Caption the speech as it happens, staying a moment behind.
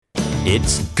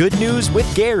It's Good News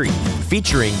with Gary,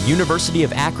 featuring University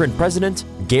of Akron President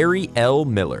Gary L.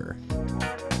 Miller.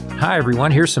 Hi, everyone.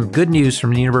 Here's some good news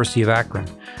from the University of Akron.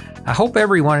 I hope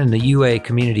everyone in the UA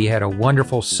community had a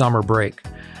wonderful summer break.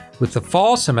 With the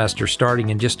fall semester starting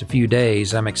in just a few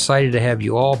days, I'm excited to have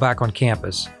you all back on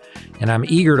campus, and I'm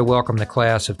eager to welcome the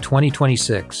class of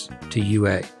 2026 to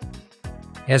UA.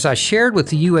 As I shared with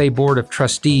the UA Board of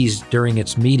Trustees during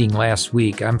its meeting last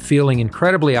week, I'm feeling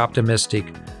incredibly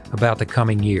optimistic about the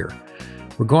coming year.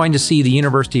 We're going to see the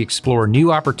university explore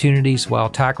new opportunities while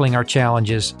tackling our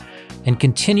challenges and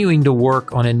continuing to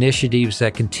work on initiatives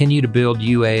that continue to build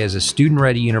UA as a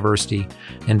student-ready university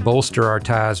and bolster our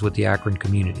ties with the Akron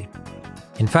community.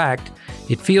 In fact,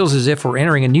 it feels as if we're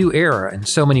entering a new era in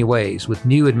so many ways, with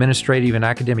new administrative and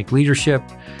academic leadership,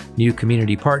 new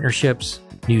community partnerships,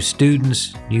 new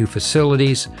students, new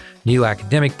facilities, new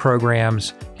academic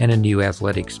programs, and a new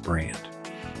athletics brand.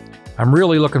 I'm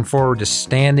really looking forward to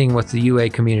standing with the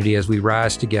UA community as we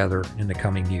rise together in the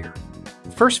coming year.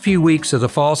 The first few weeks of the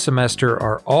fall semester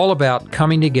are all about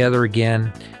coming together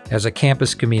again as a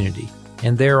campus community,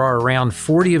 and there are around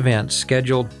 40 events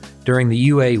scheduled during the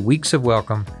UA Weeks of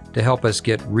Welcome to help us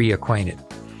get reacquainted.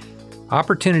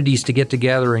 Opportunities to get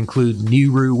together include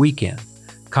New Rue Weekend,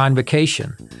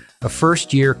 Convocation, a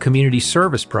first-year community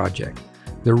service project,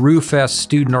 the Rue Fest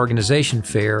Student Organization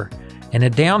Fair, and a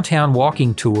downtown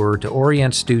walking tour to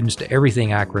orient students to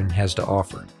everything Akron has to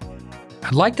offer.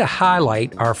 I'd like to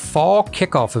highlight our fall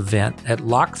kickoff event at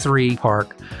Lock 3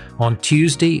 Park on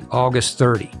Tuesday, August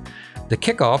 30. The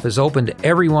kickoff is open to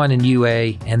everyone in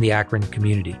UA and the Akron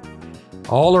community.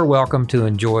 All are welcome to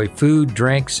enjoy food,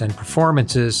 drinks, and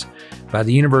performances by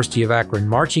the University of Akron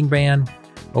Marching Band,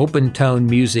 Open Tone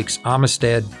Music's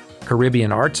Amistad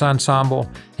Caribbean Arts Ensemble,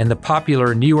 and the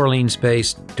popular New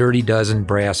Orleans-based Dirty Dozen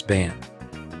Brass Band.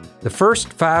 The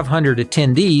first 500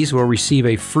 attendees will receive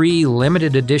a free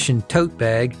limited edition tote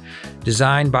bag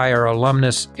designed by our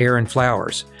alumnus Aaron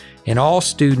Flowers, and all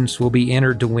students will be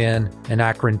entered to win an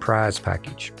Akron prize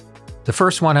package. The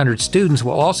first 100 students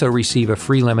will also receive a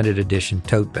free limited edition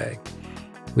tote bag.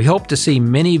 We hope to see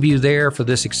many of you there for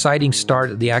this exciting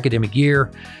start of the academic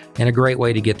year and a great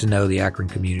way to get to know the Akron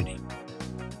community.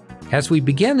 As we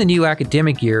begin the new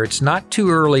academic year, it's not too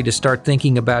early to start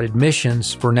thinking about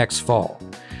admissions for next fall.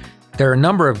 There are a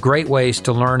number of great ways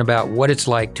to learn about what it's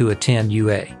like to attend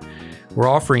UA. We're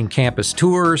offering campus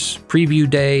tours, preview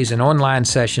days, and online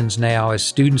sessions now as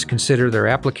students consider their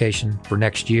application for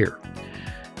next year.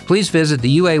 Please visit the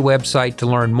UA website to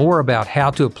learn more about how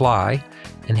to apply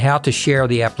and how to share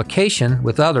the application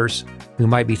with others who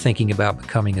might be thinking about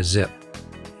becoming a ZIP.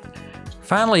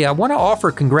 Finally, I want to offer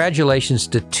congratulations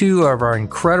to two of our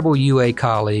incredible UA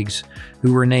colleagues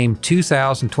who were named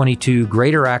 2022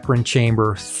 Greater Akron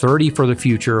Chamber 30 for the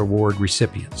Future Award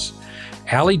recipients.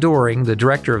 Allie Doring, the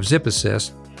director of Zip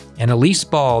Assist, and Elise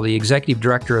Ball, the executive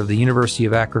director of the University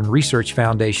of Akron Research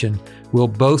Foundation, will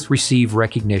both receive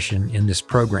recognition in this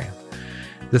program.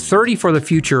 The 30 for the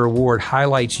Future Award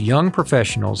highlights young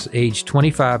professionals aged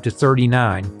 25 to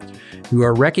 39 who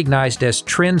are recognized as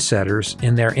trendsetters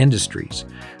in their industries,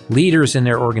 leaders in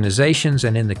their organizations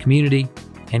and in the community,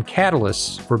 and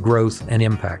catalysts for growth and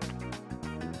impact.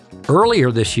 Earlier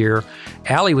this year,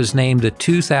 Allie was named the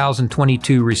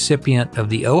 2022 recipient of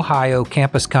the Ohio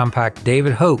Campus Compact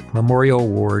David Hope Memorial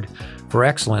Award for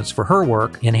excellence for her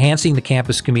work enhancing the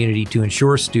campus community to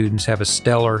ensure students have a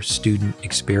stellar student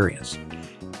experience.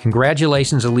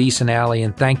 Congratulations, Elise and Allie,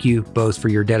 and thank you both for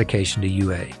your dedication to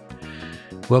UA.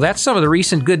 Well, that's some of the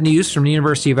recent good news from the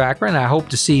University of Akron. I hope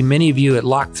to see many of you at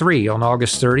Lock 3 on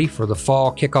August 30 for the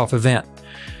fall kickoff event.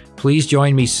 Please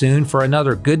join me soon for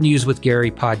another Good News with Gary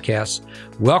podcast.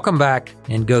 Welcome back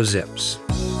and go Zips.